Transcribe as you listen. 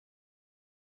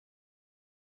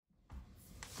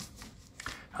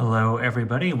Hello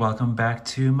everybody, welcome back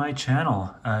to my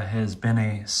channel. It has been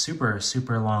a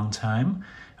super long time.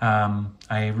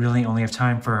 I really only have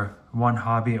time for one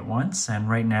hobby at once, and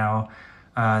right now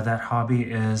that hobby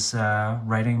is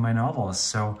writing my novels.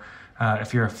 So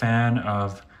if you're a fan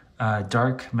of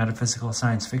dark metaphysical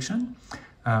science fiction,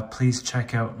 please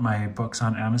check out my books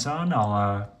on Amazon.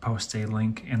 I'll post a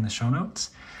link in the show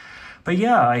notes. But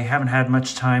yeah, I haven't had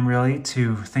much time really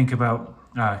to think about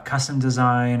custom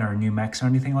design or new mechs or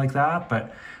anything like that,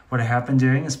 but what I have been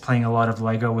doing is playing a lot of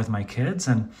Lego with my kids,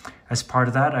 and as part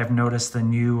of that I've noticed the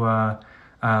new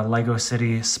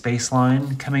Legocity space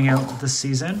line coming out this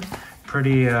season.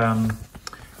 Pretty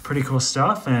cool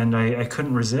stuff, and I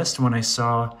couldn't resist when I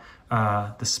saw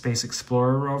the Space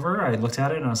Explorer rover. I looked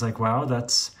at it and I was like, wow,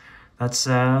 that's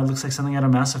looks like something out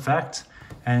of Mass Effect,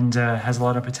 and has a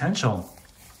lot of potential.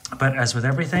 But as with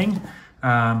everything,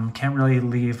 can't really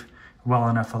leave well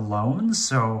enough alone,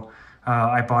 so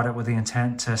I bought it with the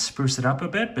intent to spruce it up a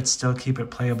bit but still keep it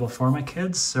playable for my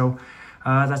kids. So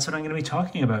that's what I'm going to be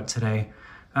talking about today.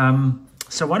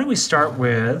 So why don't we start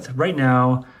with, right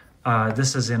now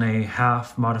this is in a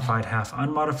half modified, half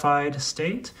unmodified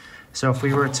state. So if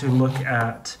we were to look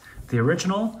at the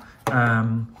original,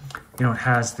 it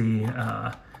has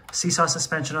the seesaw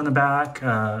suspension on the back,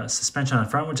 suspension on the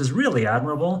front, which is really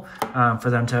admirable for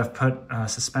them to have put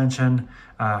suspension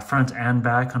front and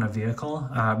back on a vehicle,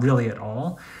 really at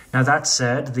all. Now that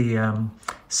said, the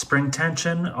spring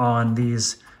tension on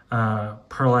these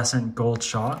pearlescent gold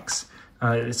shocks,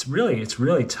 it's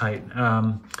really tight.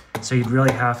 So you'd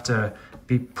really have to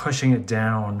be pushing it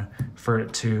down for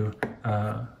it to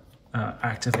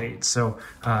activate. So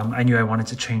I knew I wanted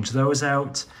to change those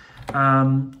out.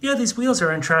 Yeah, these wheels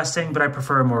are interesting, but I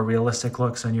prefer a more realistic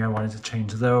look, so I knew I wanted to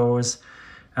change those.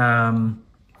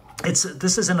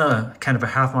 This is in a kind of a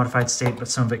half modified state, but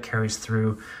some of it carries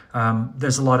through.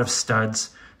 There's a lot of studs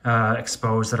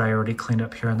exposed that I already cleaned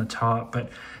up here on the top. But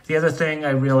the other thing I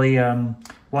really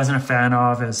wasn't a fan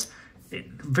of is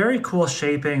very cool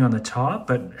shaping on the top,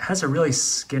 but has a really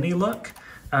skinny look.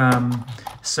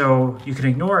 So you can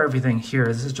ignore everything here.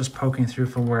 This is just poking through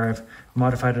from where I've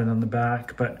modified it on the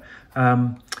back, but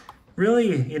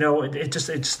really, it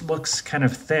just looks kind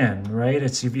of thin,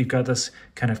 right? You've got this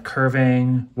kind of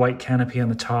curving white canopy on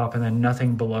the top and then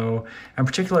nothing below. And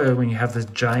particularly when you have this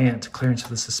giant clearance of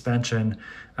the suspension,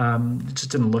 it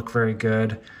just didn't look very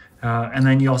good. And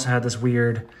then you also had this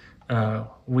weird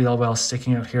wheel well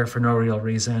sticking out here for no real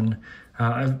reason.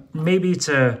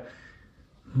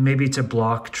 Maybe to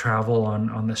block travel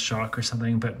on this shock or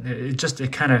something, but it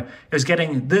was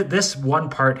getting this one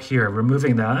part here,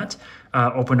 removing that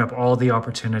opened up all the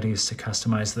opportunities to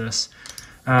customize this.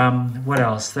 What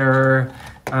else? I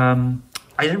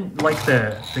didn't like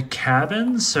the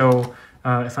cabin, so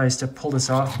if I was to pull this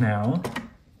off now,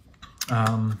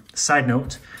 side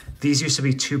note, these used to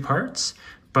be two parts,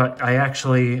 but I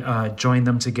actually joined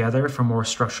them together for more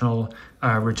structural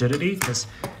rigidity, because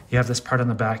you have this part on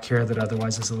the back here that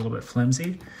otherwise is a little bit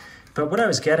flimsy. But what I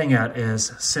was getting at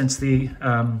is, since the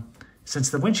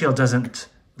windshield doesn't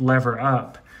lever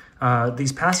up,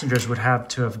 these passengers would have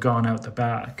to have gone out the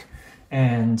back.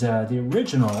 And the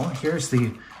original, here's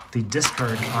the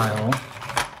discard pile.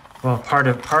 Well, part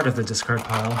of the discard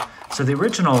pile. So the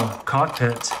original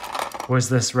cockpit was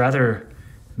this rather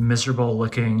miserable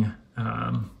looking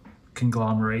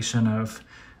conglomeration of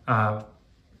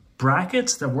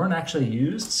brackets that weren't actually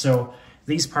used. So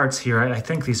these parts here, I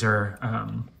think these are,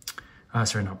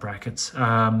 sorry, not brackets,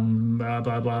 blah,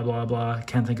 blah, blah, blah, blah.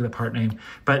 Can't think of the part name,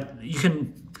 but you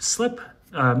can slip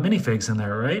minifigs in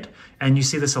there, right? And you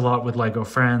see this a lot with Lego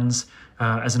Friends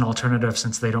as an alternative,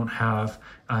 since they don't have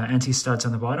anti-studs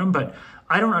on the bottom. But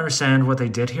I don't understand what they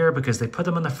did here, because they put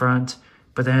them on the front,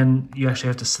 but then you actually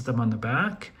have to sit them on the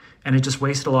back, and it just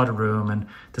wasted a lot of room. And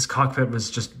this cockpit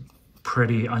was just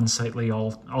pretty unsightly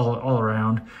all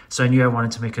around. So I knew I wanted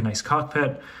to make a nice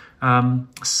cockpit.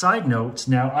 Side note,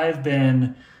 now I've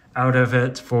been out of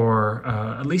it for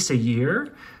at least a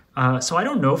year. So I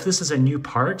don't know if this is a new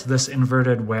part, this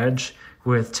inverted wedge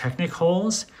with Technic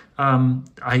holes.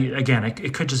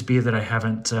 It could just be that I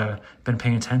haven't been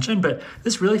paying attention, but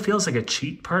this really feels like a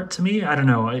cheat part to me. I don't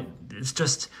know. It's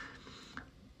just,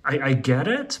 I get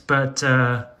it, but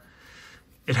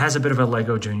it has a bit of a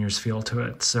Lego Juniors feel to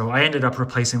it. So I ended up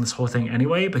replacing this whole thing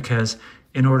anyway, because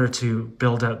in order to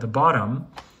build out the bottom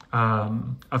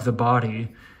of the body,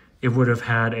 it would have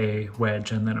had a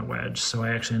wedge and then a wedge. So I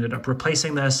actually ended up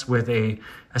replacing this with a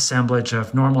assemblage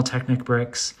of normal Technic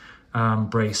bricks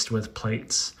braced with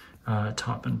plates,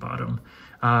 top and bottom.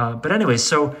 But anyway,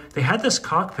 so they had this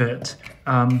cockpit,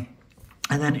 and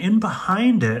then in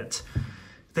behind it,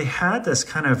 they had this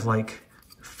kind of like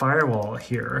firewall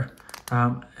here.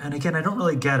 And again, I don't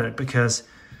really get it because,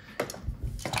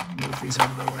 move these out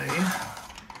of the way.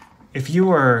 If you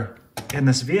were in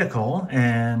this vehicle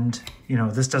and, you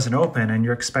know, this doesn't open and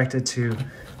you're expected to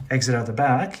exit out the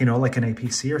back, you know, like an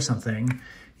APC or something,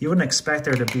 you wouldn't expect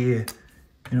there to be,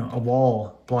 you know, a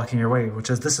wall blocking your way, which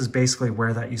is, this is basically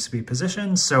where that used to be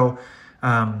positioned. So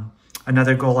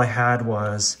another goal I had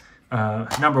was,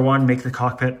 number one, make the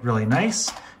cockpit really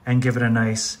nice and give it a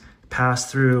nice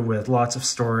pass through with lots of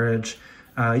storage.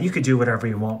 You could do whatever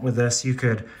you want with this. You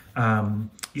could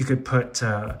put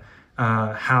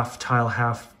half tile,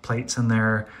 half plates in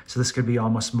there. So this could be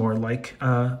almost more like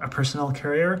a personnel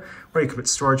carrier, or you could put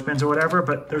storage bins or whatever.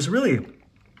 But there's really,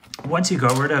 once you go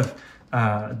rid of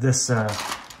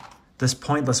this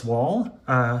pointless wall,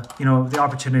 you know, the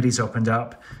opportunities opened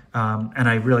up, and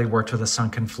I really worked with a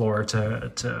sunken floor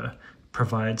to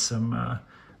provide some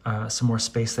more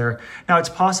space there. Now it's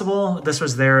possible this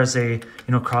was there as a, you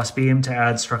know, cross beam to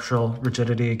add structural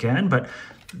rigidity again, but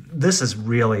this is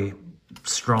really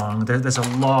strong. There's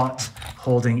a lot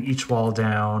holding each wall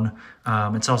down.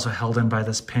 It's also held in by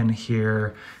this pin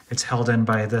here. It's held in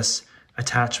by this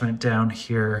attachment down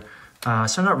here. So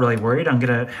I'm not really worried. I'm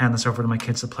gonna hand this over to my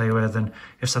kids to play with, and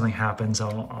if something happens,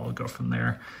 I'll go from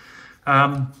there.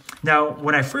 Now,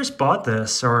 when I first bought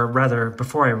this, or rather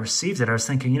before I received it, I was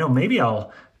thinking, you know, maybe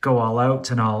I'll go all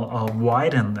out and I'll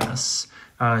widen this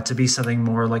to be something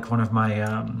more like one of my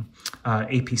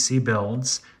APC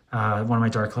builds, one of my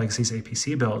Dark Legacies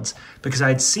APC builds, because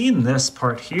I'd seen this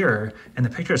part here in the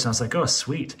pictures and I was like, oh,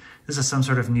 sweet. This is some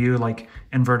sort of new like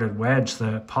inverted wedge.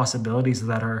 The possibilities of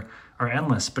that are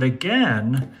endless. But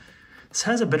again, this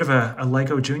has a bit of a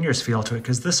Lego Juniors feel to it,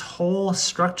 because this whole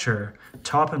structure,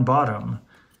 top and bottom,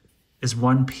 is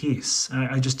one piece.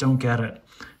 I just don't get it.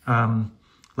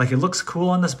 Like, it looks cool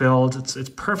on this build. It's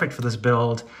perfect for this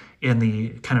build in the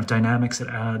kind of dynamics it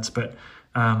adds, but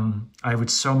I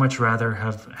would so much rather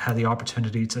have had the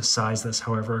opportunity to size this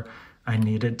however I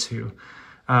needed to.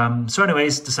 So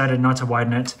anyways, decided not to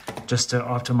widen it, just to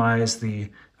optimize the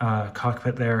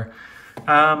cockpit there.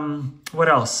 What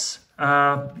else?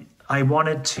 I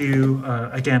wanted to,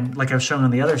 again, like I've shown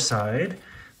on the other side,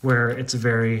 where it's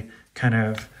very kind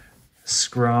of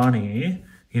scrawny,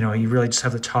 you know, you really just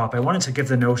have the top. I wanted to give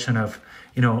the notion of,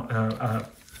 you know,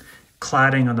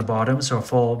 cladding on the bottom, so a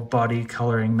full body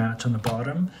coloring match on the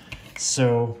bottom.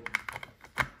 So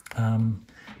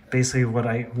basically what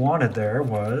I wanted there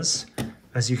was,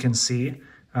 as you can see, you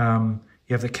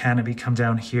have the canopy come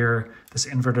down here, this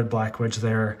inverted black wedge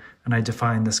there, and I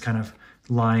defined this kind of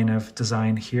line of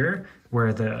design here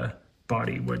where the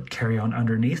body would carry on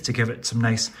underneath to give it some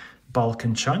nice bulk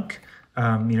and chunk,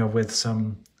 you know, with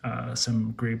some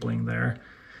greebling there.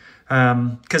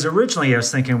 Because originally I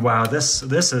was thinking, wow, this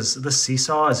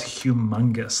seesaw is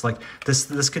humongous. Like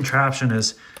this contraption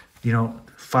is, you know,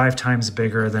 5 times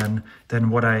bigger than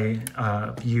what I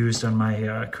used on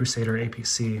my Crusader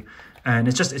APC, and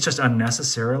it's just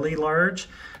unnecessarily large.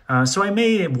 So I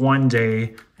may one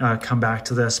day come back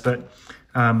to this, but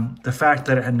the fact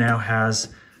that it now has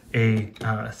a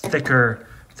thicker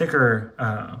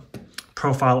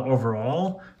profile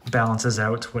overall balances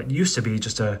out what used to be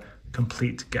just a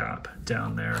complete gap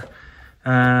down there.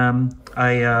 Did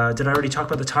I already talk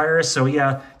about the tires? So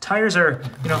yeah, tires are,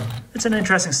 you know, it's an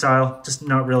interesting style, just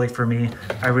not really for me.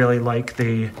 I really like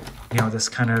the, you know, this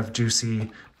kind of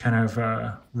juicy kind of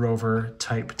Rover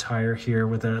type tire here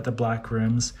with the black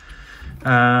rims.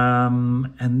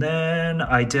 And then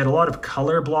I did a lot of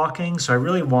color blocking. So I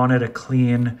really wanted a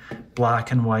clean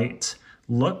black and white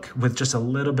look with just a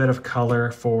little bit of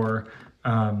color for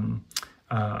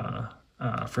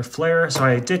flare. So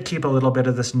I did keep a little bit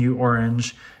of this new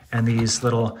orange and these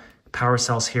little power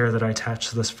cells here that I attached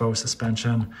to this faux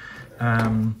suspension.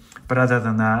 But other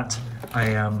than that,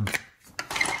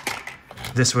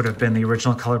 this would have been the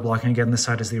original color blocking. Again, this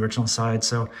side is the original side.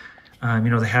 So, you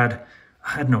know, they had,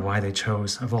 I don't know why they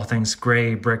chose, of all things,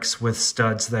 gray bricks with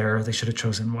studs there. They should have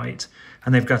chosen white.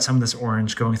 And they've got some of this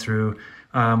orange going through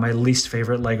my least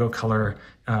favorite Lego color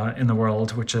in the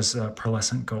world, which is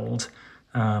pearlescent gold.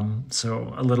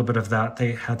 So a little bit of that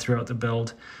they had throughout the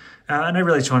build. And I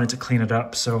really just wanted to clean it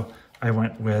up, so I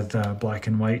went with black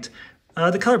and white.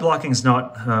 The color blocking is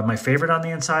not my favorite on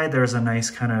the inside. There's a nice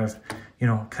kind of, you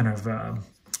know,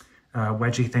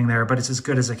 wedgy thing there, but it's as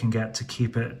good as I can get to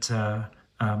keep it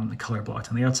color blocked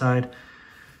on the outside.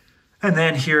 And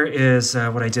then here is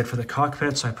what I did for the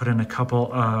cockpit. So I put in a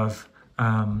couple of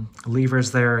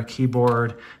levers there, a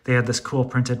keyboard. They had this cool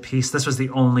printed piece. This was the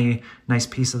only nice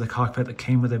piece of the cockpit that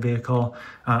came with the vehicle.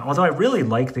 Although I really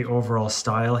like the overall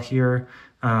style here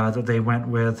that they went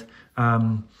with.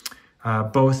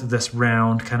 Both this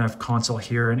round kind of console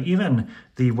here and even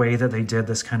the way that they did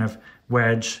this kind of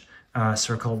wedge,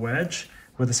 circle wedge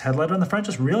with this headlight on the front,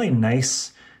 just really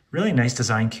nice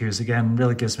design cues. Again,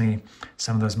 really gives me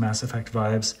some of those Mass Effect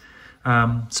vibes.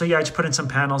 So yeah, I just put in some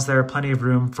panels there, plenty of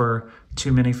room for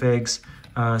 2 minifigs,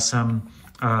 some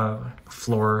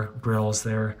floor grills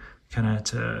there, kind of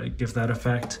to give that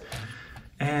effect.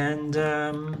 And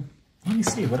let me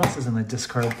see, what else is in the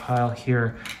discard pile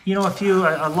here? You know,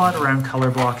 a lot around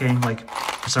color blocking, like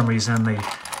for some reason they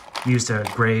used a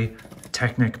gray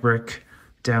Technic brick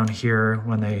down here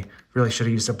when they really should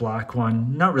have used a black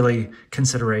one. Not really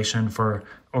consideration for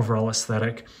overall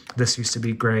aesthetic. This used to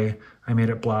be gray, I made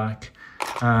it black.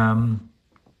 And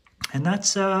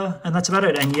that's about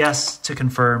it. And yes, to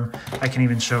confirm, I can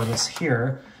even show this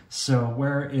here. So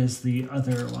where is the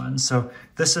other one? So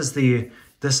this is the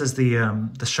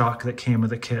shock that came with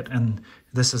the kit, and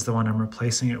this is the one I'm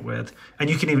replacing it with. And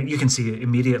you can see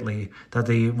immediately that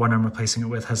the one I'm replacing it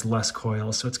with has less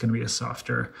coil, so it's going to be a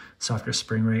softer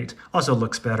spring rate. Also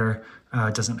looks better.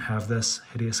 It doesn't have this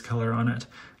hideous color on it.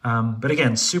 But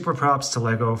again, super props to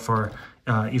Lego for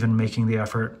even making the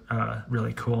effort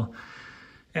really cool.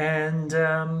 And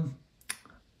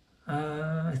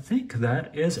I think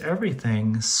that is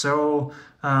everything. So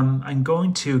I'm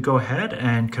going to go ahead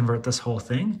and convert this whole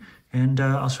thing, and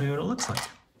I'll show you what it looks like.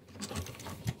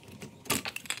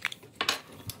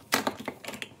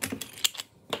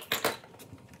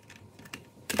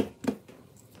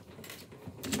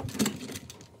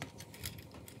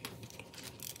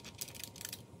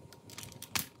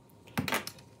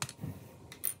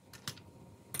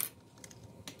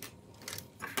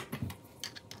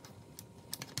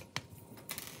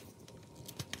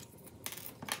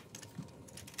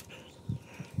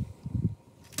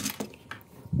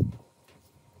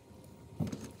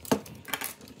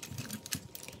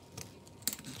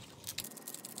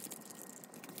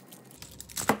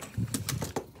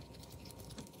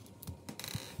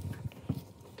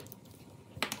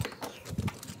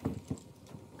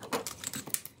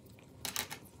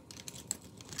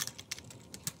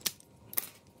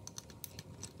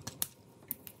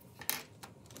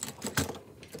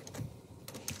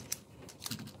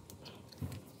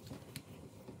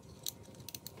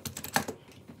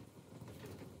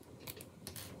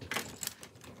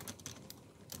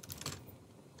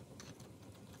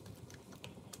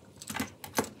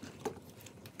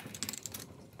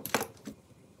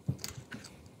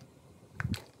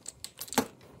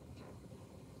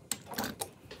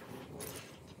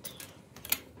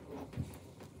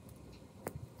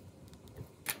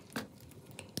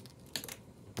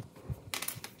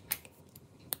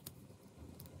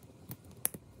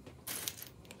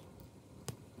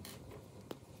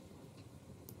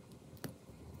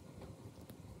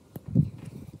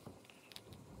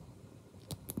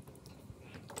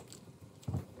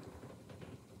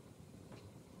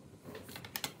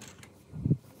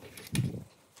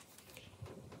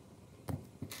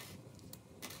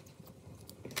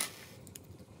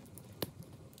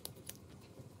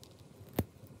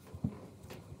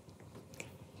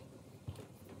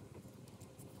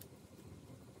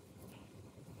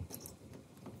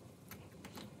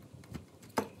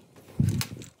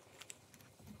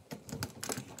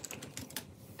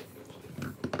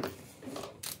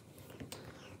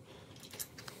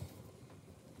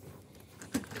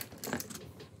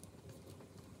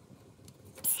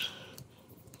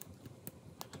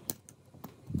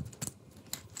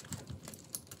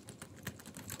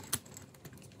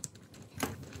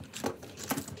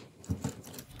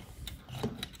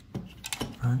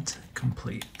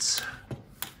 Complete.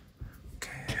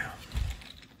 Okay.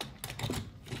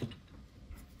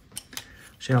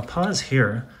 So I'll pause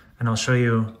here and I'll show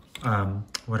you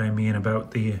what I mean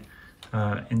about the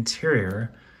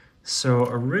interior. So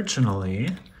originally,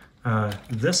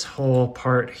 this whole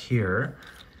part here,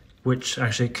 which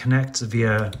actually connects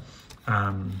via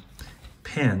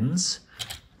pins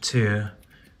to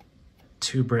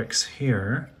 2 bricks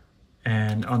here,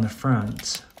 and on the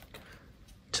front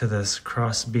to this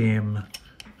cross beam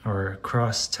or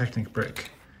cross Technic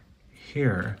brick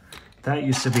here. That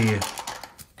used to be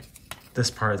this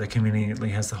part that conveniently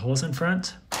has the holes in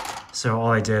front. So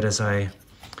all I did is I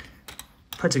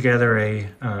put together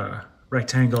a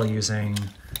rectangle using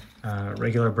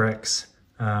regular bricks,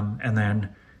 and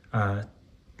then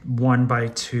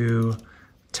 1x2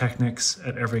 Technics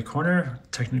at every corner,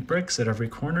 Technic bricks at every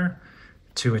corner,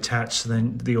 to attach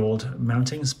the old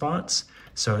mounting spots.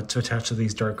 So to attach to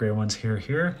these dark gray ones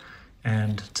here,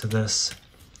 and to this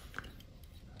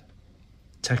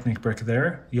Technic brick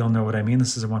there. You'll know what I mean.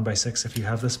 This is a 1x6 if you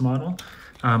have this model.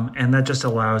 And that just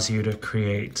allows you to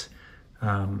create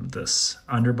this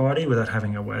underbody without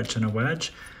having a wedge and a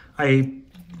wedge. I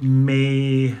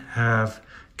may have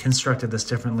constructed this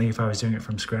differently if I was doing it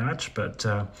from scratch, but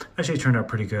actually it turned out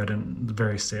pretty good and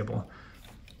very stable.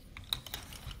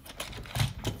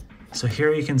 So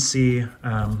here you can see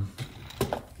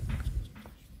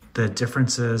the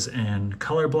differences in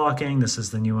color blocking. This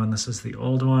is the new one, this is the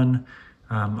old one.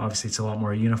 Obviously it's a lot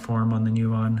more uniform on the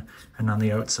new one, and on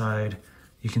the outside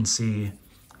you can see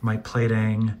my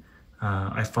plating.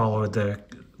 I followed the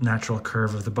natural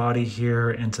curve of the body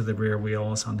here into the rear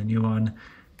wheels on the new one,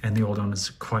 and the old one is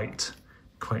quite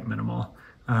minimal.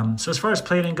 So as far as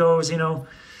plating goes, you know,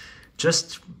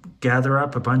 just gather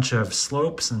up a bunch of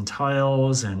slopes and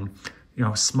tiles and, you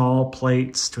know, small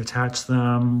plates to attach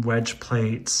them, wedge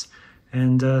plates,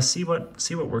 and see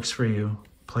what works for you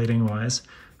plating wise.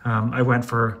 I went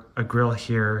for a grill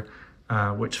here,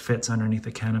 which fits underneath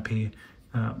the canopy,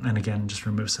 and again, just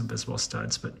remove some visible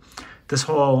studs. But this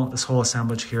whole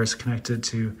assemblage here is connected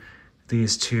to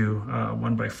these two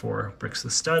 1x4 bricks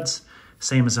with studs,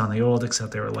 same as on the old,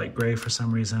 except they were light gray for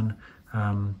some reason.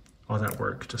 All that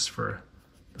work just for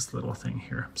this little thing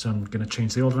here. So I'm going to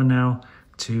change the old one now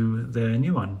to the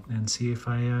new one and see if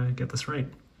I get this right.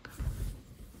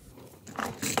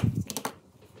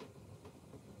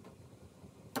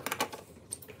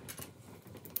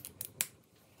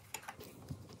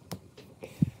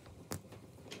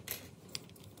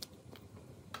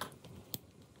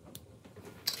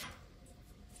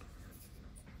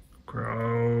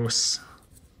 Gross.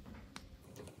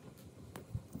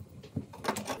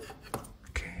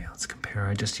 Okay, let's compare.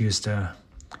 I just used a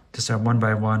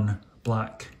 1x1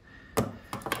 black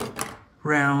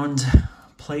round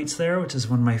plates there, which is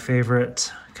one of my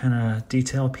favorite kind of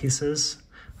detail pieces.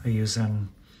 I use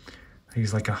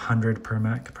like 100 per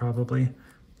mech probably,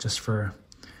 just for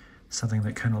something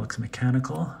that kind of looks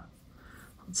mechanical.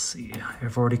 Let's see,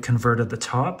 I've already converted the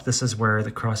top. This is where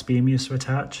the cross beam used to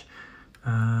attach.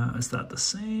 Is that the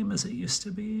same as it used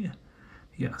to be?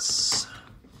 Yes.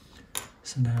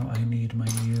 So now I need my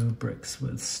new bricks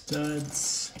with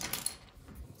studs.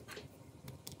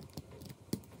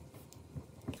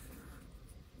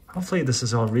 Hopefully this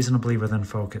is all reasonably within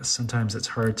focus. Sometimes it's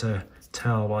hard to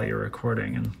tell while you're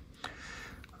recording, and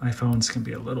iPhones can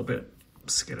be a little bit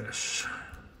skittish.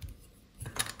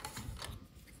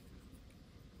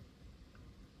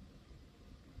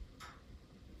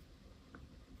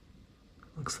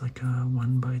 Looks like a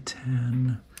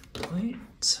 1x10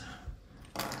 plate.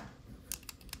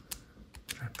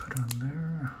 Did I put on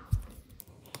there?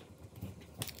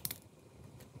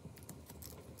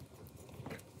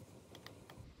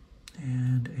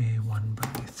 And a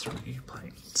 1x3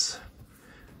 plate.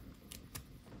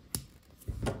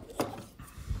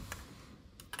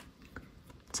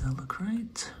 Does that look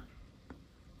right?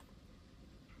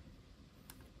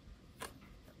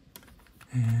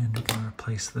 And I'm gonna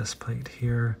replace this plate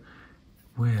here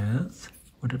with,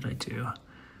 what did I do? I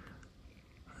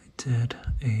did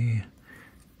a,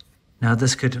 now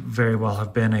this could very well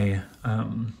have been a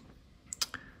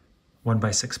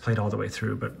 1x6 plate all the way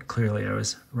through, but clearly I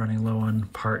was running low on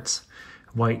parts.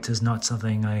 White is not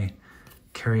something I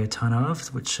carry a ton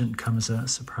of, which shouldn't come as a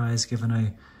surprise given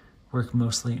I work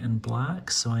mostly in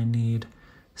black. So I need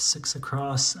 6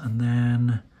 across and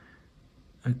then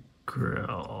a grill.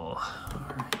 All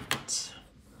right.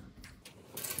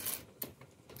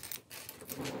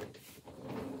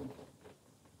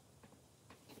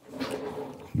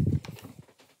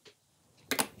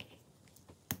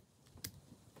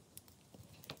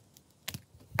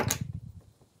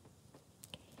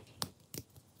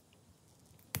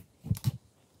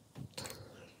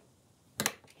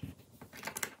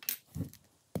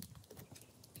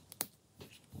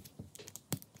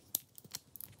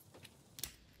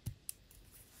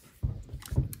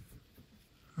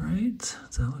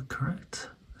 Does that look correct?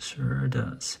 Sure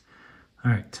does.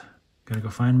 All right, gotta go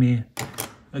find me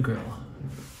a grill.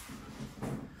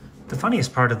 The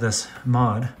funniest part of this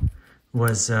mod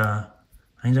was I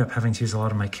ended up having to use a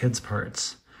lot of my kids'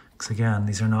 parts. Because again,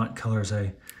 these are not colors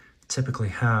I typically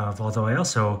have. Although I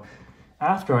also,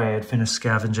 after I had finished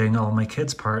scavenging all my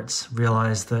kids' parts,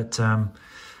 realized that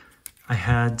I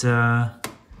had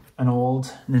an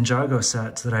old Ninjago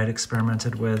set that I'd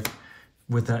experimented with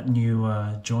that new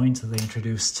joint that they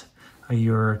introduced a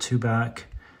year or two back.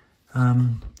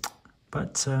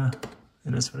 But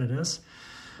it is what it is.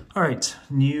 All right,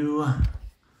 new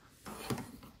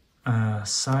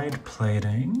side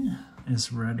plating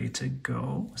is ready to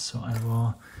go. So I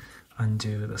will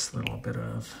undo this little bit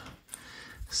of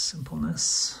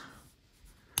simpleness.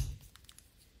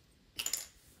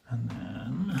 And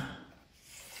then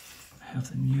I have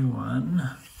the new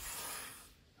one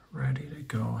ready to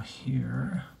go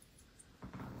here.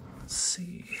 Let's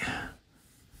see.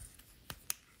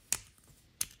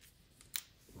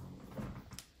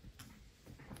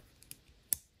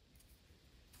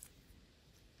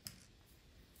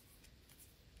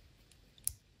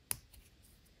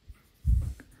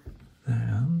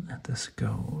 Then this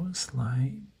goes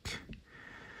like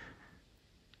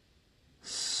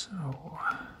so.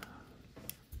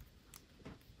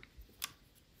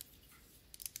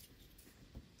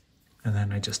 And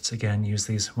then I just, again, use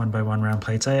these 1x1 round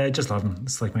plates. I just love them.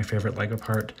 It's like my favorite Lego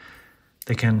part.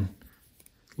 They can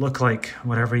look like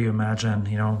whatever you imagine,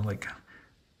 you know, like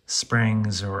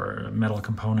springs or metal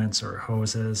components or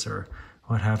hoses or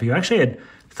what have you. Actually, I had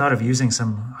thought of using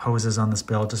some hoses on this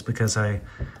build just because I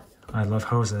love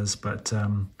hoses, but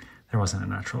there wasn't a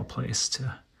natural place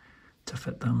to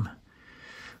fit them.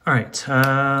 All right,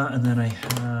 and then I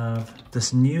have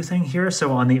this new thing here.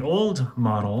 So on the old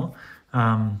model,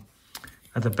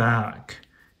 at the back,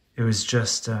 it was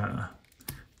just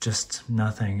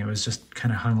nothing. It was just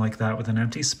kind of hung like that with an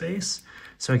empty space.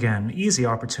 So again, easy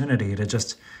opportunity to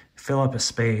just fill up a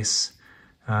space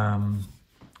to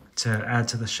add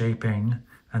to the shaping,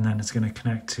 and then it's going to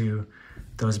connect to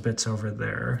those bits over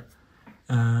there.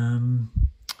 And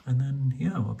then,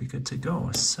 yeah, we'll be good to go.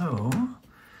 So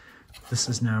this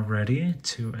is now ready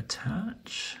to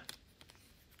attach.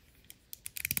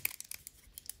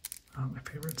 Oh, my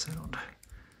favorite sound.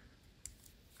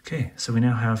 Okay, so we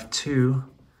now have two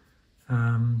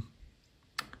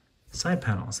side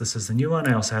panels. This is the new one.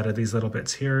 I also added these little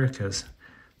bits here because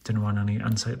didn't want any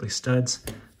unsightly studs.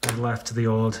 I left the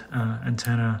old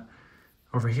antenna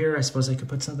over here. I suppose I could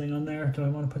put something on there. Do I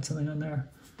want to put something on there?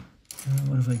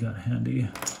 What have I got handy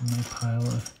in my pile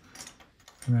of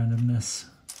randomness?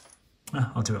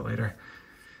 I'll do it later.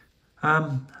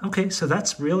 Okay, so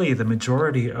that's really the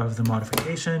majority of the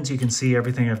modifications. You can see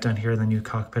everything I've done here in the new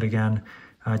cockpit again.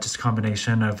 Just a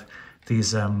combination of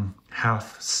these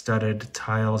half-studded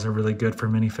tiles are really good for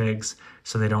minifigs,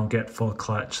 so they don't get full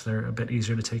clutch. They're a bit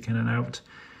easier to take in and out.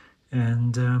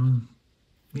 And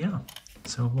yeah,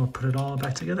 so we'll put it all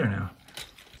back together now.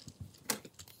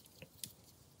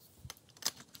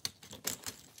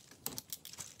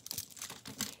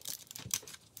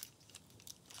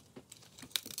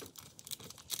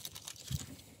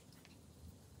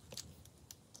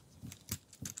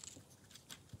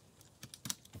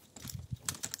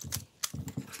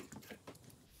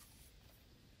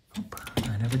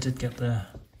 I never did get the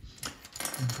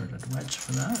inverted wedge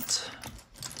for that.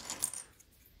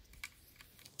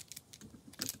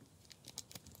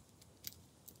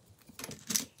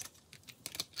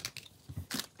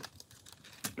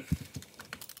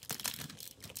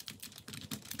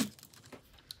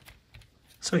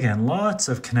 So again, lots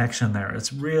of connection there.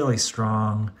 It's really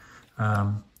strong,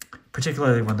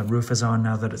 particularly when the roof is on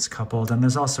now that it's coupled. And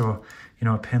there's also, you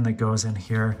know, a pin that goes in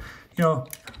here. You know,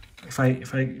 if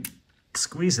I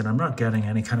squeeze it, I'm not getting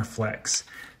any kind of flex.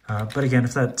 But again,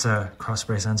 if that cross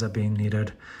brace ends up being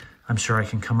needed, I'm sure I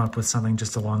can come up with something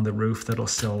just along the roof that'll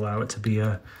still allow it to be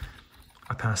a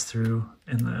pass-through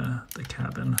in the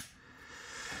cabin.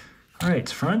 All right,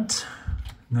 front,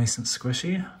 nice and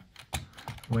squishy,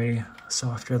 way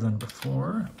softer than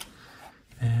before.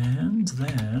 And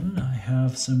then I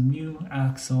have some new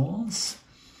axles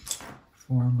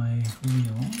for my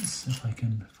wheels, if I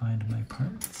can find my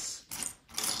parts.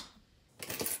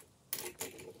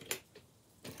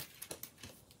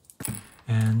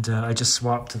 And I just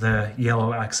swapped the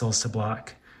yellow axles to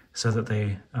black so that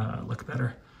they look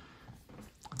better.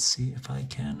 Let's see if I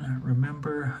can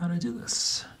remember how to do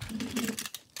this.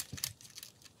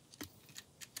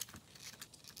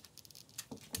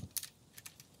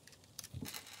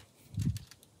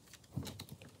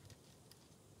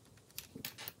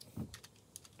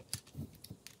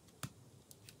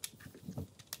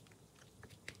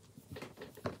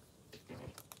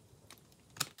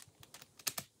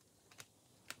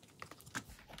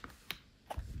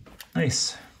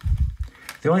 Nice.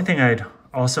 The only thing I'd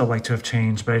also like to have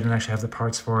changed, but I didn't actually have the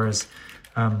parts for, is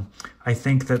I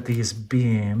think that these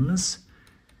beams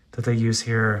that they use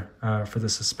here for the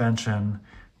suspension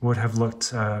would have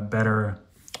looked better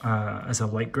as a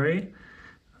light gray.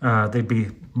 They'd be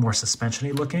more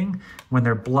suspension-y looking. When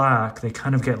they're black, they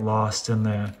kind of get lost in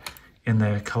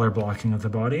the color blocking of the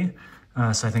body.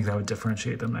 So I think that would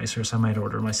differentiate them nicer. So I might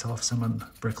order myself some on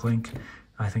Bricklink.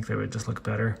 I think they would just look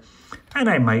better. And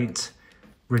I might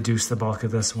reduce the bulk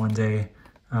of this one day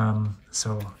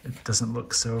so it doesn't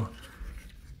look so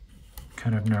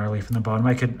kind of gnarly from the bottom.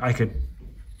 I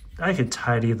could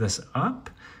tidy this up.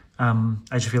 I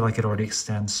just feel like it already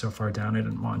extends so far down I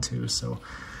didn't want to, so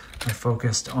I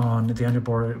focused on the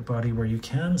underbody where you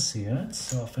can see it,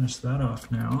 so I'll finish that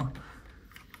off now.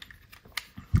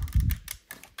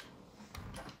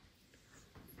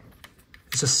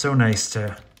 It's just so nice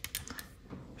to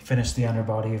finish the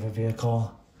underbody of a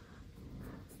vehicle.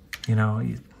 You know,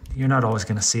 you're not always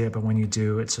going to see it, but when you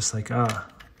do, it's just like,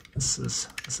 this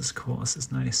is cool, this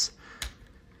is nice.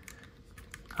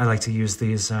 I like to use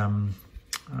these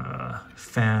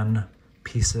fan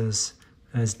pieces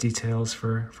as details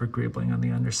for greebling on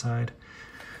the underside.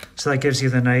 So that gives you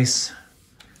the nice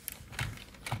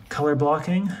color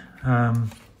blocking.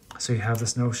 So you have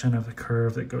this notion of the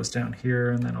curve that goes down here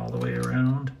and then all the way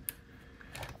around.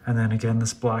 And then again,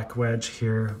 this black wedge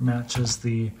here matches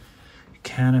the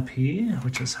canopy,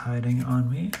 which is hiding on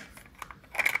me.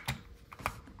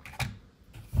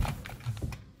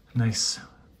 Nice.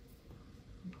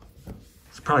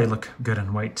 It'll probably look good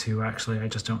in white too, actually. I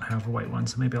just don't have a white one,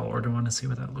 so maybe I'll order one and see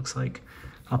what that looks like.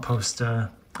 I'll post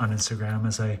on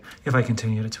Instagram if I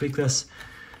continue to tweak this.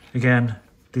 Again,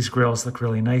 these grills look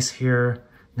really nice here.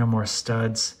 No more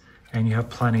studs, and you have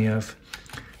plenty of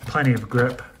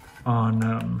grip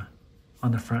on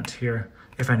the front here.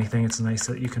 If anything, it's nice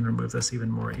that you can remove this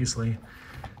even more easily.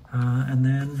 And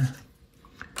then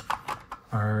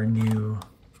our new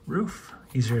roof,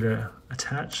 easier to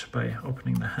attach by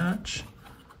opening the hatch.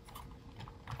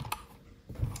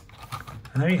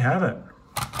 And there you have it.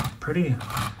 Pretty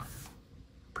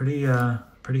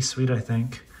sweet, I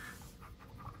think.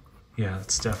 Yeah,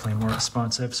 it's definitely more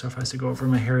responsive. So if I was to go over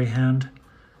my hairy hand,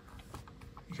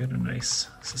 you get a nice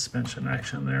suspension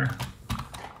action there.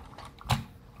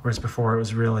 Whereas before it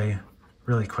was really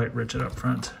quite rigid up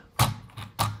front.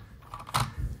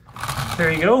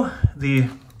 There you go, the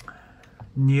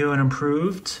new and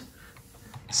improved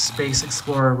Space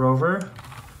Explorer Rover.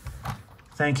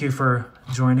 Thank you for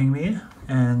joining me,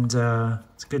 and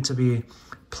it's good to be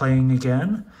playing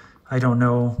again. I don't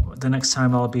know the next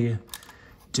time I'll be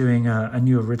doing a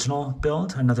new original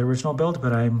build, another original build,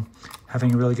 but I'm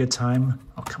having a really good time.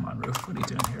 Oh, come on, Roof, what are you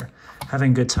doing here?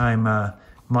 Having a good time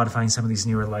modifying some of these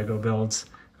newer Lego builds.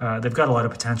 They've got a lot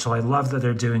of potential. I love that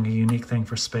they're doing a unique thing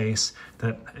for space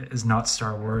that is not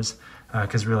Star Wars,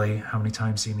 because really, how many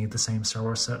times do you need the same Star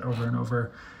Wars set over and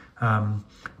over?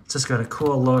 It's just got a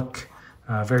cool look,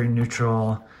 very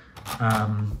neutral,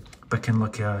 but can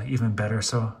look even better.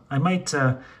 So I might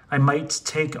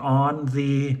take on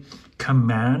the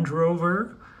Command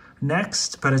Rover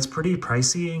next, but it's pretty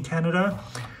pricey in Canada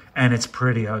and it's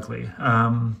pretty ugly.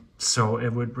 So it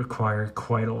would require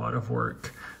quite a lot of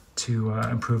work to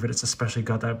improve it. It's especially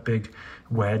got that big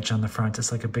wedge on the front.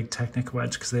 It's like a big Technic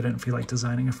wedge because they didn't feel like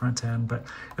designing a front end, but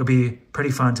it'll be pretty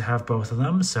fun to have both of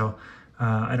them. So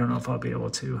I don't know if I'll be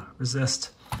able to resist.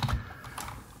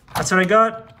 That's what I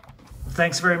got.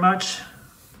 Thanks very much.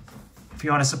 If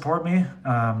you want to support me,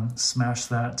 smash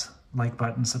that like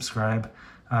button, subscribe.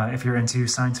 If you're into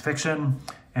science fiction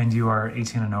and you are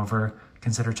 18 and over,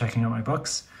 consider checking out my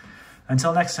books.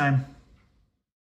 Until next time.